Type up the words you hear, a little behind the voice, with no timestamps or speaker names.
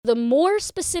The more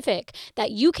specific that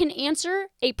you can answer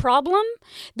a problem,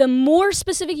 the more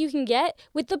specific you can get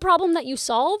with the problem that you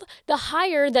solve, the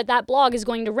higher that blog is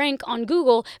going to rank on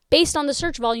Google based on the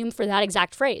search volume for that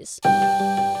exact phrase.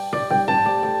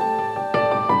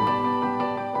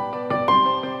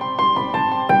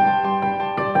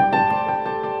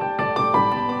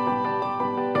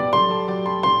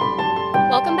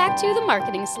 Welcome back to The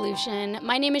Marketing Solution.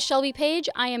 My name is Shelby Page.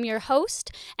 I am your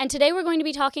host, and today we're going to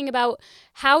be talking about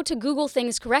how to Google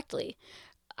things correctly.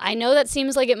 I know that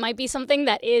seems like it might be something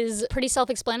that is pretty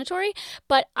self-explanatory,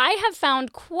 but I have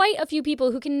found quite a few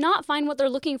people who cannot find what they're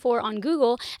looking for on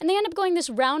Google, and they end up going this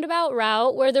roundabout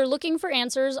route where they're looking for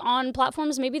answers on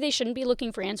platforms maybe they shouldn't be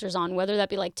looking for answers on, whether that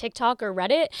be like TikTok or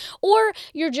Reddit, or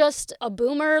you're just a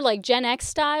boomer like Gen X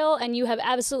style and you have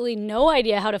absolutely no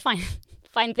idea how to find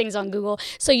things on Google,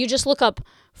 so you just look up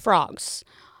frogs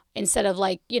instead of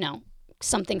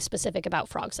something specific about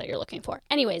frogs that you're looking for.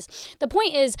 Anyways, the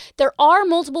point is there are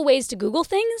multiple ways to Google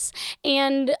things,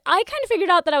 and I kind of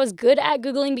figured out that I was good at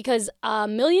Googling because a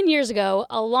million years ago,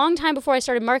 a long time before I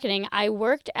started marketing, I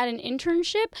worked at an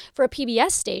internship for a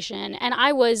PBS station, and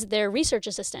I was their research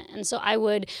assistant. And so I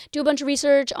would do a bunch of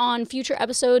research on future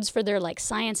episodes for their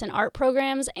science and art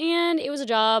programs, and it was a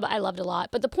job I loved a lot.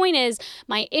 But the point is,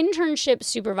 my internship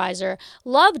supervisor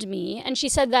loved me, and she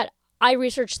said that I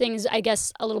research things, I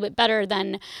guess, a little bit better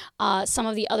than some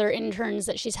of the other interns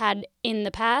that she's had in the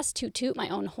past, to toot my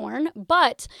own horn.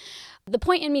 But the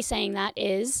point in me saying that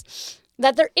is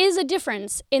that there is a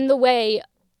difference in the way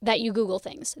that you Google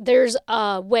things. There's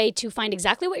a way to find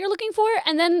exactly what you're looking for,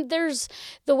 and then there's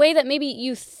the way that maybe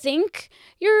you think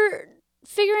you're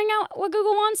figuring out what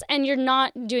Google wants and you're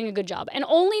not doing a good job. And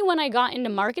only when I got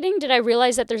into marketing did I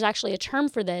realize that there's actually a term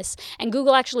for this, and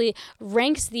Google actually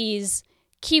ranks these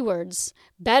keywords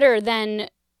better than,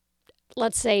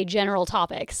 let's say, general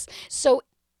topics. So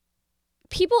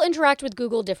people interact with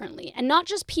Google differently, and not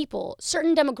just people.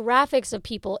 Certain demographics of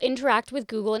people interact with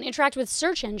Google and interact with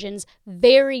search engines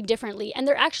very differently. And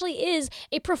there actually is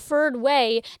a preferred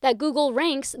way that Google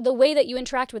ranks the way that you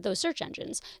interact with those search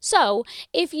engines. So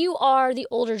if you are the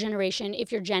older generation,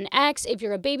 if you're Gen X, if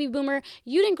you're a baby boomer,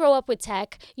 you didn't grow up with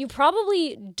tech, you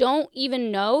probably don't even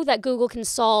know that Google can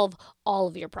solve all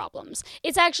of your problems.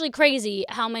 It's actually crazy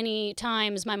how many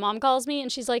times my mom calls me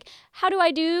and she's like, how do I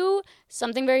do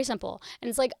something very simple? And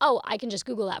it's like, oh, I can just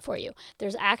Google that for you.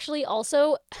 There's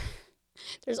also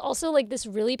this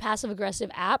really passive aggressive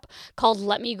app called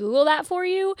Let Me Google That For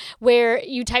You, where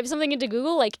you type something into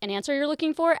Google, like an answer you're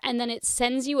looking for, and then it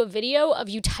sends you a video of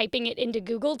you typing it into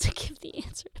Google to give the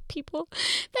answer to people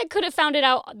that could have found it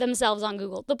out themselves on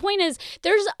Google. The point is,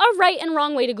 there's a right and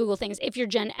wrong way to Google things. If you're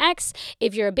Gen X,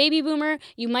 if you're a baby boomer,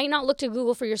 you might not look to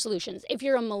Google for your solutions. If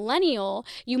you're a millennial,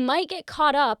 you might get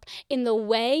caught up in the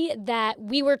way that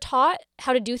we were taught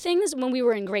how to do things when we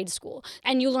were in grade school.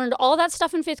 And you learned all that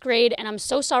stuff in 5th grade, and I'm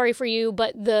so sorry for you,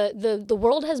 but the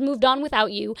world has moved on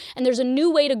without you, and there's a new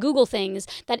way to Google things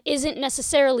that isn't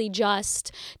necessarily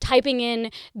just typing in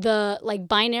the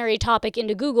binary topic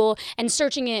into Google and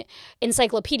searching it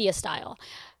encyclopedia style.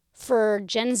 For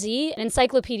Gen Z, an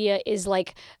encyclopedia is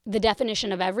like the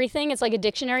definition of everything. It's like a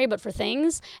dictionary, but for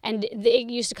things. And it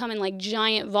used to come in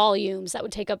giant volumes that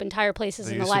would take up entire places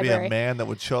in the library. There used to be a man that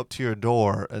would show up to your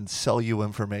door and sell you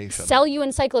information. Sell you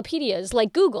encyclopedias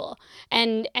like Google.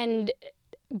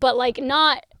 But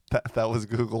not... That was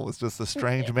Google. It was just a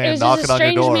strange man knocking on your door. It was just a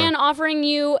strange man offering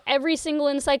you every single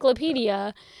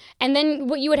encyclopedia. And then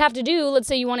what you would have to do, let's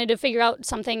say you wanted to figure out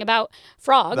something about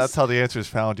frogs. That's how the answers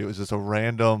found you. It was just a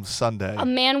random Sunday. A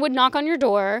man would knock on your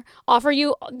door, offer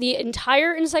you the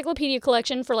entire encyclopedia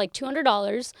collection for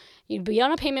 $200. You'd be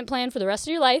on a payment plan for the rest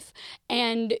of your life,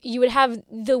 and you would have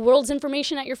the world's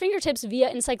information at your fingertips via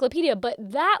encyclopedia. But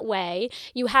that way,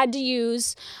 you had to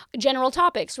use general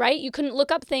topics, right? You couldn't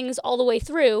look up things all the way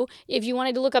through. If you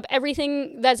wanted to look up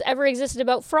everything that's ever existed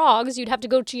about frogs, you'd have to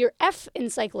go to your F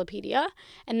encyclopedia,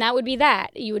 and that would be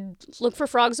that. You would look for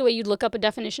frogs the way you'd look up a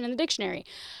definition in the dictionary.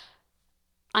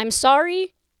 I'm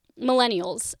sorry,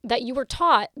 millennials, that you were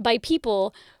taught by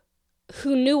people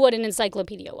who knew what an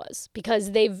encyclopedia was,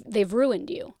 because they've ruined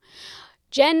you.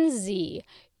 Gen Z,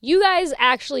 you guys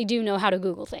actually do know how to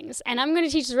Google things, and I'm going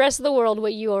to teach the rest of the world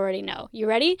what you already know. You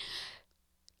ready?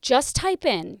 Just type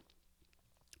in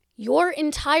your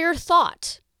entire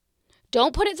thought.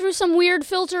 Don't put it through some weird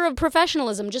filter of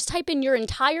professionalism. Just type in your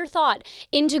entire thought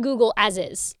into Google as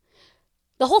is.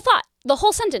 The whole thought, the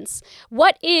whole sentence.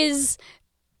 What is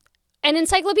An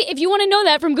encyclopedia, if you want to know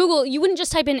that from Google, you wouldn't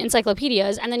just type in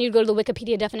encyclopedias and then you'd go to the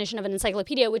Wikipedia definition of an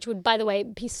encyclopedia, which would, by the way,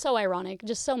 be so ironic,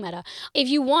 just so meta. If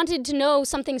you wanted to know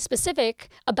something specific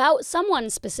about someone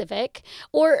specific,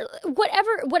 or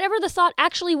whatever the thought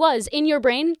actually was in your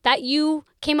brain that you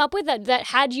came up with that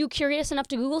had you curious enough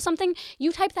to Google something,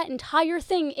 you type that entire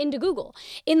thing into Google.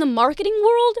 In the marketing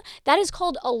world, that is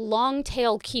called a long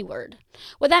tail keyword.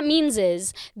 What that means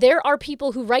is there are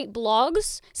people who write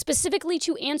blogs specifically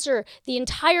to answer the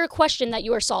entire question that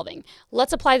you are solving.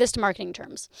 Let's apply this to marketing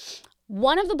terms.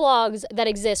 One of the blogs that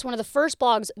exists, one of the first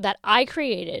blogs that I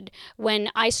created when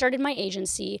I started my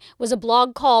agency, was a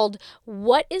blog called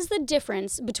 "What is the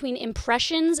Difference Between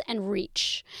Impressions and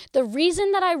Reach?" The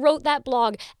reason that I wrote that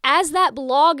blog as that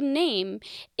blog name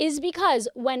is because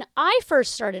when I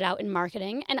first started out in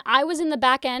marketing and I was in the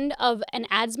back end of an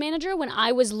ads manager, when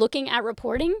I was looking at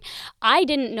reporting, I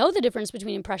didn't know the difference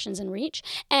between impressions and reach.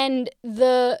 And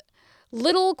the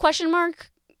little question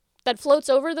mark that floats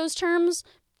over those terms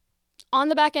on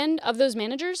the back end of those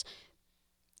managers,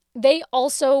 they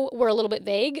also were a little bit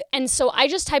vague. And so I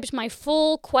just typed my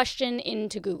full question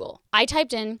into Google. I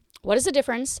typed in, what is the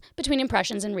difference between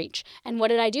impressions and reach? And what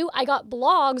did I do? I got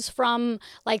blogs from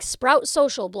like Sprout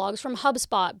Social, blogs from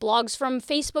HubSpot, blogs from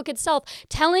Facebook itself,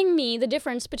 telling me the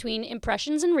difference between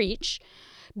impressions and reach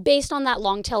based on that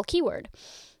long tail keyword.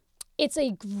 It's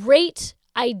a great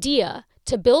idea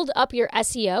to build up your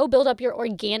SEO, build up your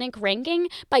organic ranking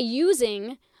by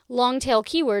using long tail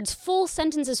keywords, full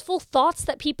sentences, full thoughts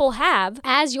that people have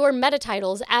as your meta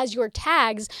titles, as your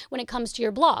tags when it comes to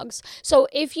your blogs. So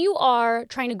if you are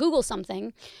trying to Google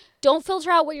something, don't filter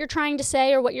out what you're trying to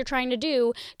say or what you're trying to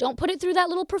do. Don't put it through that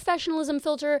little professionalism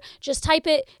filter. Just type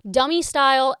it dummy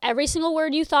style, every single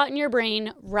word you thought in your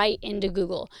brain, right into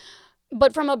Google.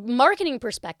 But from a marketing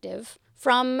perspective,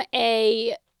 from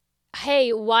a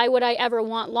hey, why would I ever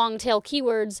want long tail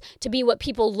keywords to be what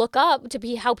people look up, to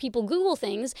be how people Google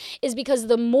things, is because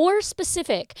the more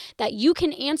specific that you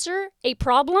can answer a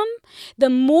problem, the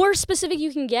more specific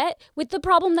you can get with the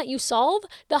problem that you solve,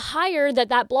 the higher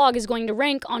that blog is going to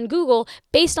rank on Google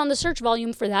based on the search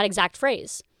volume for that exact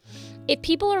phrase. If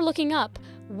people are looking up,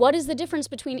 what is the difference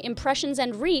between impressions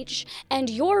and reach, and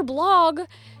your blog,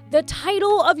 the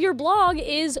title of your blog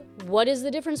is what is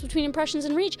the difference between impressions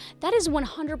and reach, that is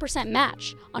 100%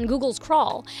 match on Google's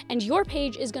crawl, and your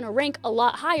page is going to rank a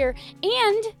lot higher.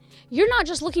 And you're not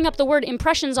just looking up the word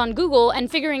impressions on Google and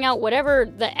figuring out whatever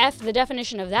the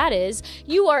definition of that is.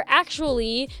 You are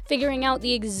actually figuring out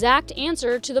the exact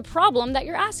answer to the problem that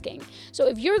you're asking. So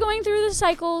if you're going through the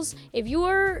cycles, if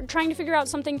you're trying to figure out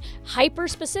something hyper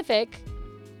specific,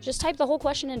 just type the whole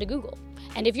question into Google.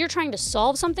 And if you're trying to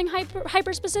solve something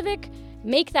hyper specific,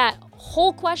 make that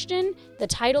whole question the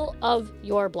title of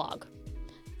your blog.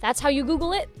 That's how you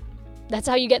Google it. That's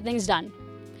how you get things done.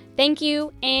 Thank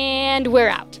you, and we're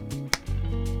out.